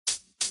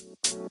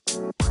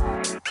Okay,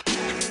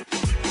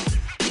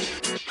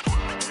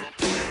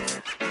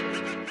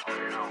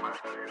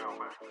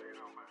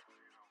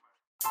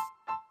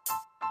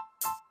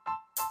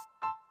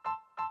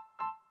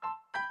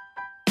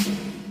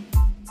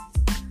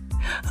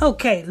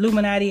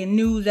 Illuminati and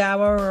News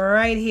Hour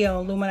right here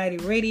on Illuminati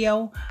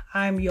Radio.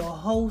 I'm your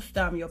host.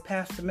 I'm your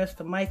pastor,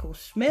 Mr. Michael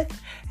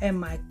Smith, and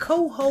my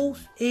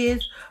co-host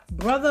is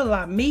Brother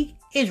Lameek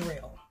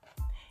Israel.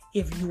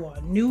 If you are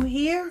new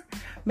here,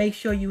 make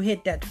sure you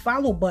hit that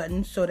follow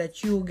button so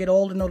that you'll get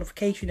all the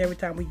notification every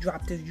time we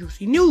drop these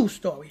juicy news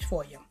stories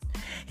for you.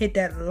 Hit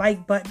that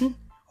like button.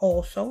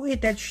 Also,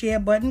 hit that share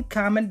button,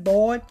 comment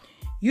board.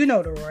 You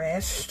know the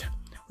rest.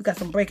 We got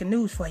some breaking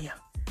news for you.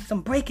 Some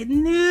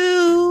breaking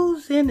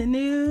news in the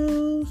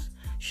news.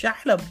 Shia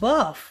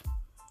LaBeouf.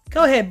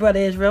 Go ahead, Brother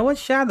Israel. What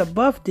Shia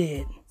LaBeouf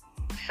did?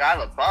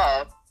 Shia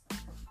LaBeouf?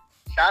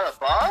 Shia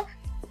LaBeouf?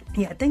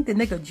 Yeah, I think the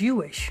nigga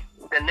Jewish.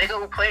 The nigga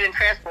who played in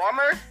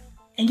Transformers?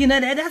 And you know,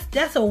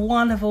 that's a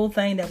wonderful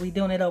thing that we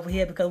doing it over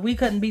here, because we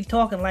couldn't be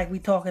talking like we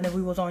talking if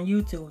we was on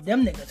YouTube.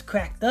 Them niggas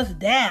cracked us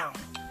down.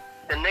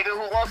 The nigga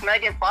who lost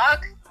Megan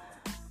Fox?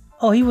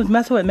 Oh, he was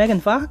messing with Megan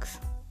Fox?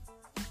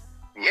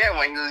 Yeah,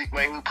 when he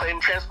played in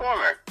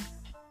Transformers.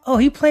 Oh,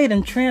 he played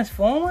in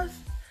Transformers?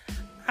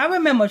 I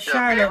remember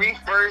Shia. The very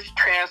first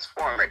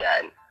Transformer,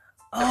 Dad.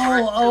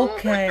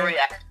 Okay.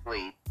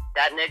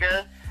 That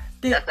nigga,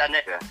 that's that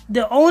nigga.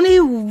 The only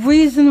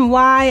reason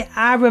why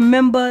I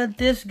remember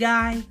this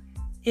guy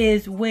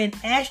is when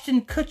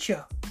Ashton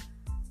Kutcher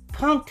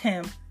punked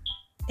him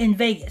in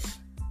Vegas.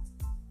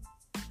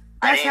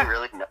 I didn't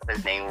really know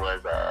his name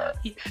was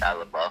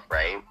Shia LaBeouf,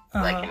 right?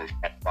 Like in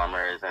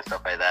Transformers and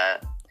stuff like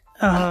that.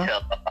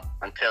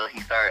 Until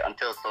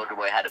Soulja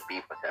Boy had a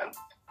beef with him.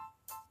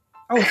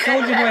 Oh,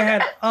 Soulja Boy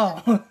had.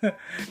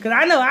 Because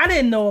I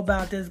didn't know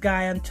about this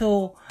guy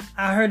until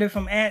I heard it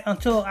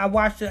until I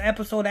watched the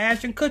episode of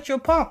Ashton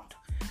Kutcher Punked.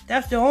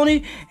 That's the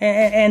only.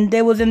 And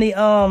they was in the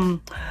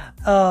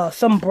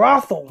some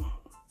brothel.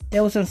 They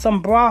was in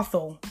some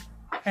brothel,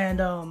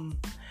 and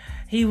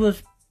he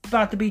was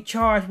about to be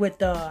charged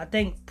with I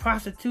think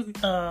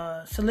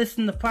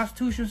soliciting the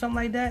prostitution, something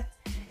like that.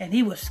 And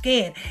he was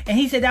scared. And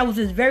he said that was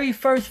his very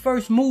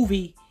first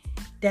movie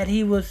that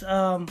he was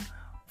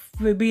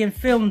being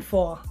filmed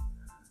for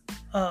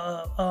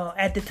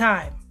at the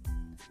time.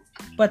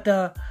 But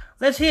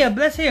let's hear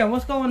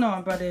what's going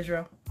on, Brother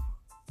Israel.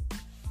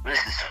 This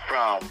is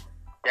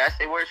did I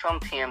say where it's from?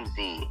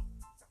 TMZ.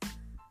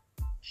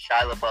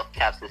 Shia LaBeouf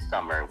caps his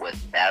summer with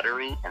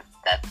battery and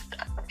theft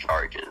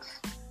charges.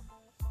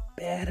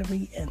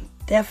 Battery and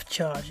theft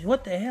charges.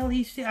 What the hell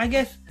he said? I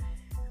guess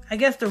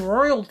the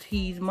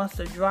royalties must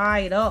have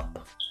dried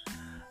up.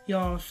 You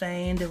know what I'm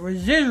saying? The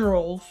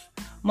residuals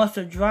must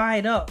have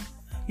dried up.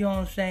 You know what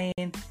I'm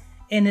saying?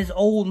 In his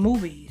old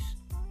movies.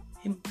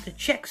 The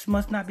checks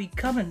must not be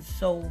coming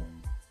so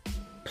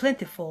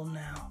plentiful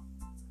now.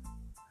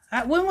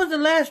 When was the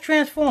last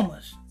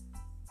Transformers?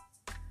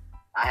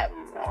 I have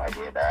no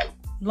idea, Dad.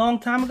 Long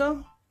time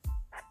ago?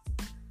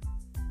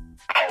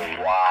 A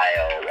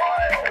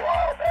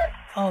while back.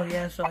 Oh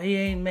yeah, so he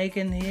ain't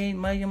making.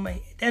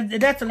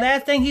 That's the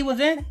last thing he was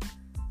in?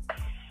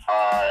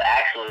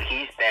 Actually,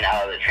 he's been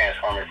out of the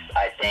Transformers,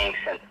 I think,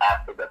 since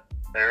after the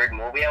third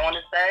movie, I want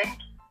to say.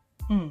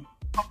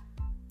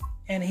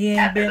 And he ain't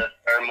after the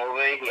third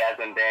movie, he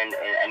hasn't been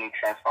in any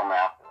Transformer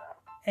after that.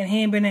 And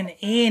he ain't been in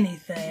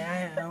anything.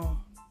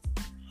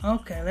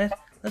 Okay,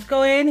 let's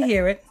go ahead and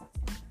hear it.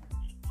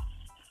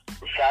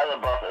 Shia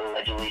LaBeouf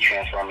allegedly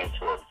transformed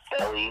into a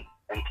bully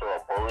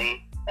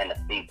and a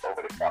thief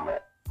over the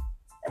summer.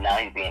 And now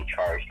he's being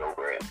charged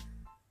over it.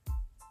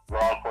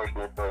 Law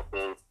enforcement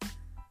sources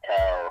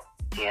tell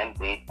TMZ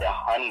the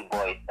Honey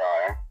Boy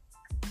star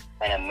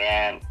and a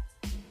man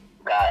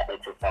got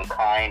into some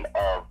kind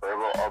of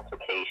verbal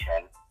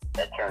altercation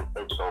that turned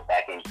physical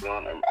back in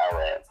June in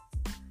LA.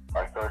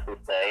 Our sources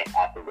say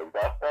after the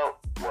dust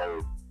up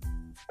was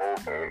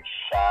over,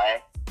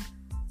 Shia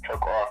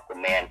took off the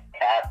man's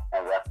cap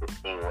and left the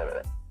scene with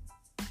it.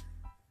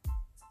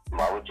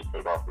 Why would you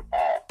take off the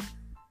cap?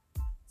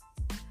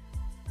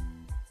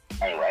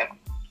 Anyway,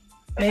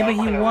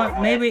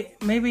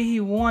 maybe he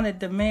wanted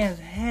the man's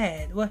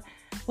hat. What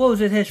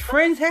was it? His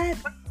friend's hat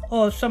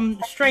or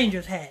some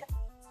stranger's hat?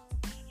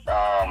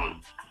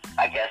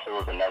 I guess it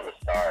was another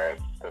star.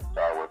 The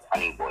star was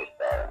Honey Boy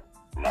star.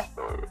 I'm not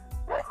sure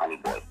what Honey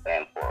Boy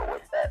stands for,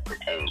 what that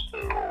pertains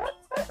to, or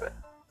whatever.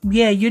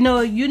 Yeah, you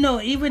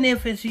know, even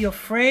if it's your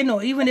friend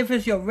or even if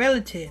it's your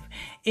relative,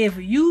 if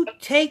you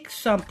take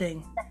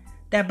something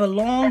that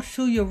belongs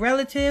to your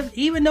relative,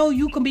 even though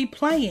you can be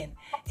playing,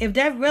 if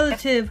that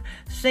relative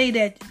say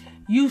that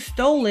you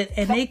stole it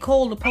and they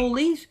call the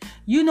police,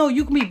 you know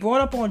you can be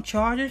brought up on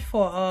charges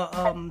for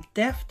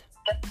theft.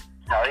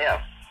 Oh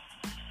yeah.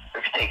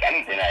 If you take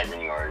anything that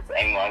isn't yours,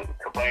 anyone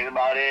complains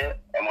about it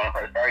and want to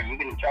press charge, you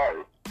get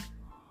charged.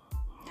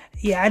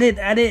 Yeah, I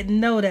didn't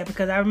know that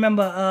because I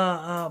remember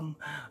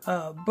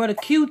brother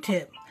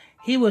Q-Tip,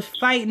 he was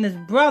fighting his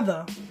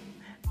brother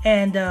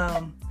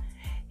and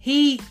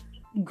he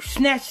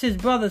snatched his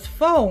brother's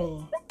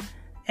phone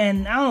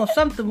And I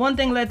don't know, one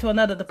thing led to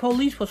another. The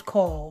police was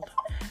called.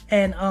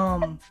 And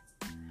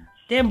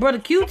then Brother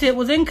Q-Tip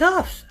was in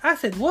cuffs. I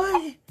said,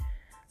 what?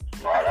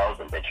 Wow, that was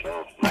a bitch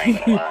move. I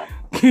ain't gonna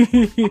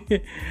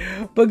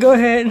lie. But go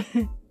ahead.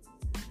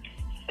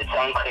 It's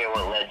unclear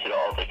what led to the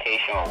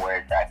altercation or where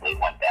exactly it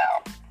went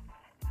down.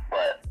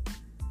 But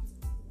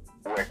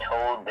we're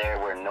told there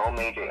were no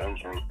major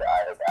injuries to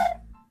either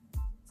guy.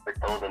 We're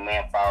told the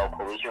man filed a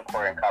police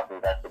report and cops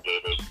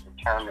investigated,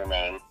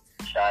 determining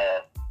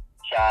Shia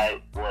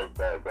was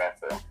the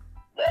aggressor.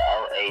 The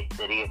LA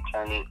City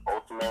Attorney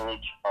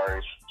ultimately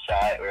charged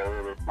Shia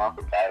earlier this month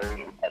with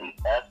battery and petty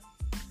theft,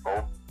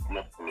 both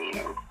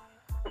misdemeanors.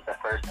 It's the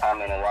first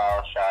time in a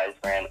while Shia's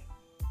ran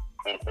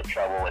into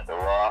trouble with the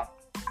law.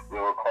 We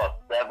recall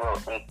several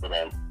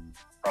incidents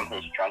from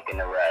his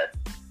drunken arrest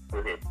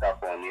with his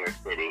scuffle in New York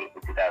City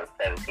in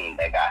 2017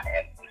 that got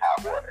him in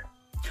hot water.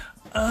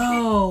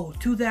 Oh,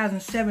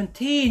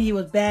 2017, he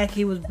was back.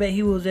 He was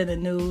in the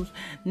news.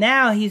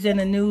 Now he's in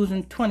the news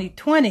in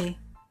 2020.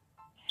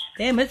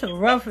 Damn, it's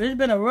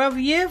been a rough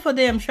year for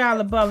them,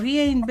 Shia LaBeouf. He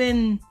ain't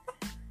been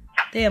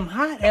damn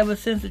hot ever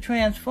since the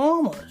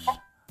Transformers.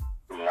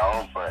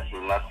 No, but he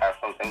must have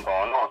something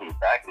going on. He's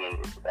back in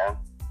it today.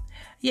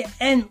 Yeah,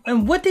 and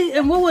what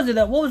was it?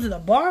 What was it? A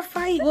bar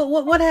fight?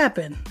 What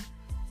happened?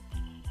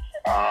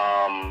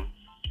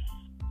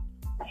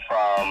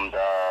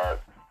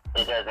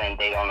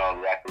 They don't know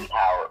exactly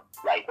how,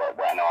 like, what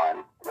went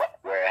on,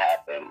 where it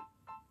happened.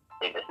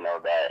 They just know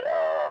that,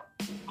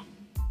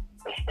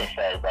 it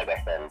says, like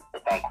I said,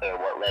 it's unclear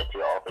what led to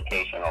the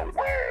altercation or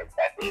where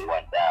exactly it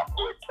went down.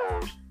 We're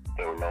told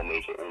there were no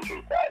major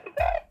injuries to either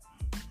guy.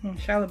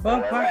 Shia LaBeouf.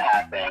 Whatever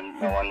happened,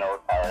 no one knows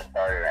how it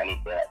started or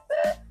anything like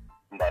that.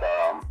 But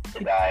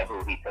the guy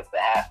who he took the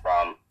hat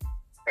from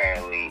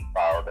apparently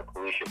filed a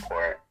police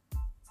report,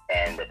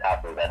 and the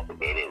cops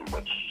investigated,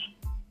 which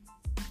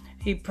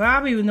he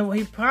probably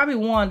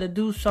wanted to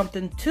do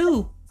something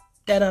to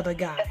that other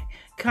guy,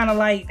 kind of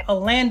like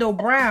Orlando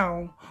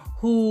Brown,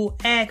 who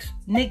asked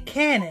Nick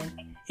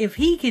Cannon if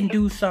he can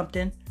do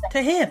something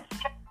to him.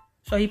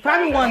 So he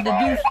probably wanted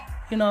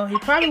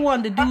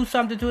to do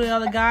something to the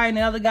other guy, and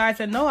the other guy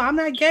said, "No, I'm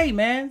not gay,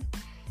 man.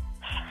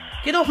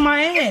 Get off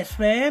my ass,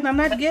 man. I'm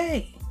not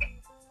gay."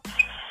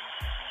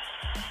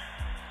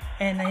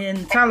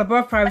 And Tyler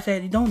Buff probably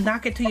said, "You don't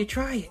knock it till you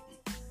try it."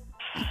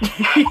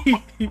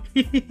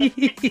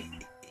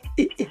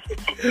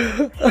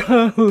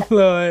 Oh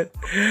Lord.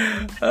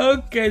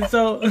 Okay,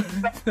 so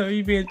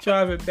he being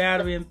charged with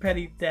battery and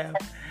petty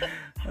theft.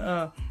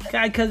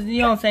 Because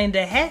you know what I'm saying,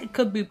 the hat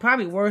could be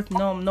probably worth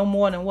no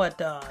more than what,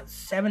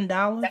 $7?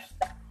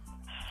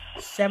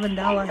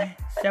 $7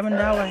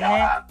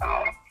 hat.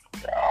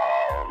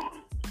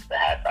 The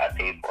hats I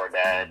paid for,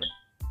 Dad.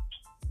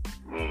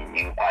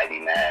 You probably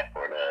be mad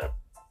for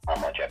how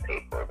much I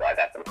paid for it, but I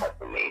got them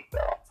custom made, so.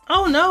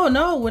 Oh,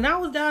 no. When I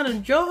was down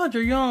in Georgia,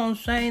 you know what I'm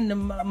saying,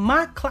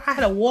 I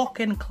had a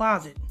walk-in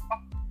closet.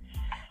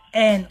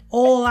 And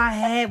all I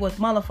had was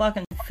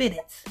motherfucking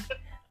fitteds.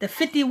 The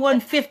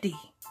 5150.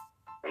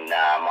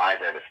 Nah, mine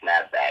are the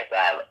snapbacks.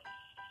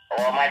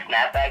 All my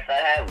snapbacks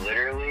I have,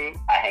 literally,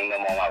 I hang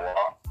them on my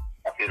wall.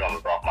 A few of them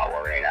is off my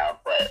wall right now,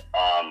 but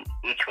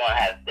each one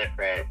has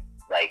different,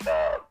 like,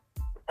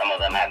 some of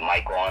them have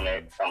Michael on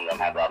it, some of them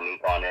have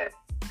Meek on it.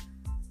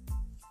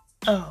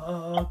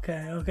 Oh,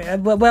 okay.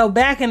 But well,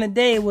 back in the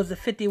day, it was the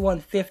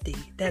 5150.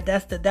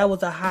 That was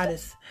the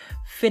hottest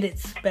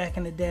fitteds back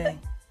in the day.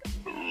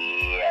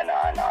 Yeah, no.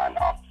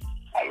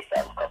 I used to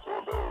have a couple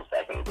of those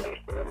back in the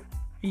day.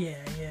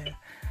 Yeah.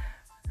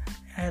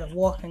 I had a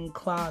walk-in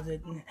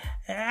closet.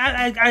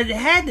 I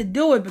had to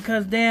do it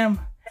because damn,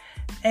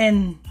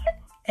 and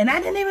I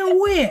didn't even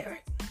wear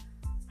it.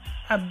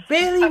 I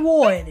barely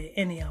wore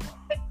any of them.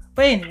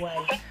 But anyway,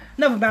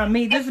 enough about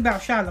me. This is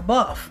about Shia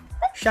LaBeouf.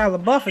 Shia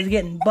LaBeouf is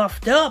getting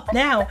buffed up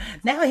now.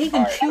 Now he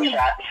can choose.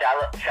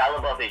 Shia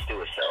LaBeouf is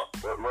Jewish, so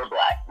we're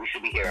black. We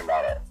should be hearing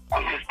about it.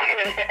 I'm just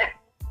kidding.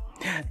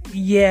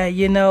 Yeah,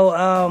 you know,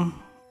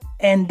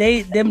 and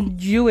them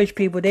Jewish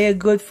people, they are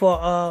good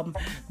for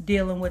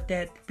dealing with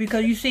that,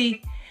 because you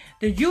see,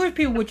 the Jewish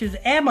people, which is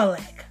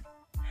Amalek,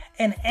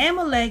 and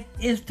Amalek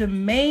is the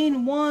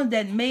main one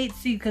that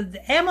because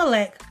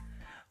Amalek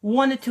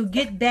wanted to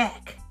get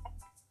back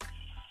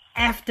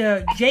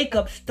after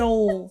Jacob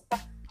stole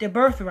their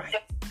birthright.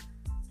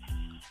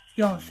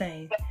 You know what I'm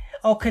saying?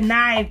 Or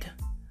connived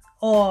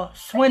or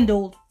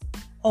swindled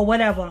or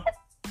whatever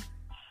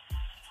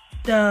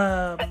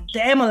the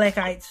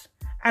Amalekites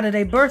out of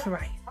their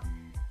birthright.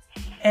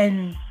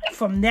 And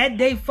from that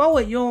day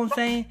forward, you know what I'm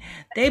saying,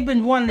 they've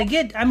been wanting to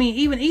get,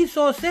 even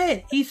Esau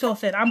said,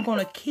 I'm going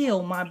to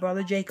kill my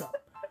brother Jacob.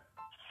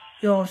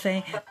 You know what I'm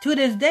saying? To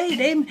this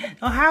day,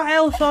 how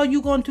else are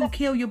you going to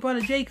kill your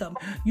brother Jacob?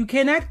 You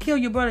cannot kill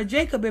your brother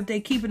Jacob if they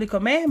keep the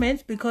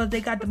commandments, because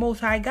they got the Most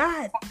High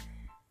God.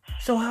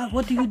 So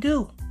what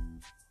do?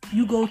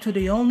 You go to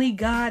the only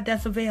God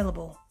that's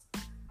available,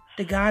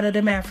 the God of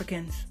them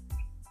Africans.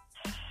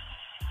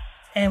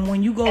 And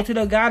when you go to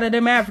the God of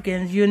them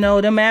Africans, you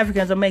know them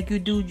Africans will make you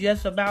do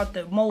just about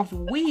the most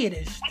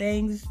weirdest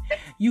things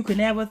you can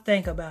never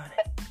think about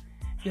it.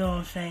 You know what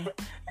I'm saying?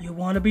 You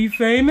want to be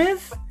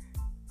famous?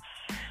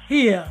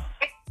 Here.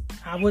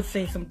 I would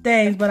say some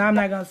things, but I'm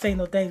not going to say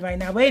no things right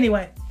now. But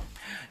anyway,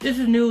 this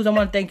is news. I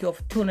want to thank you all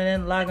for tuning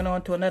in, logging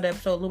on to another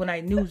episode of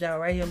Illuminati News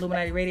Hour right here on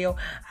Illuminati Radio.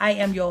 I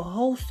am your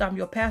host. I'm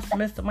your pastor,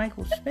 Mr.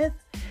 Michael Smith.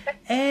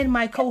 And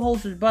my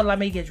co-host is Brother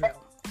Lamig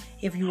Israel.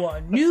 If you are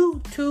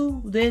new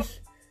to this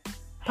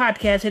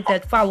podcast, hit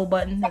that follow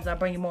button as I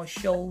bring you more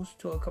shows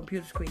to a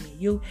computer screen near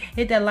you.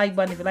 Hit that like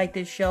button if you like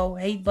this show.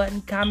 Hate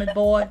button, comment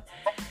board.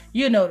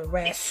 You know the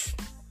rest.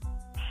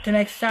 Till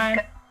next time,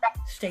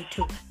 stay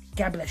tuned.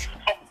 God bless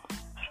you.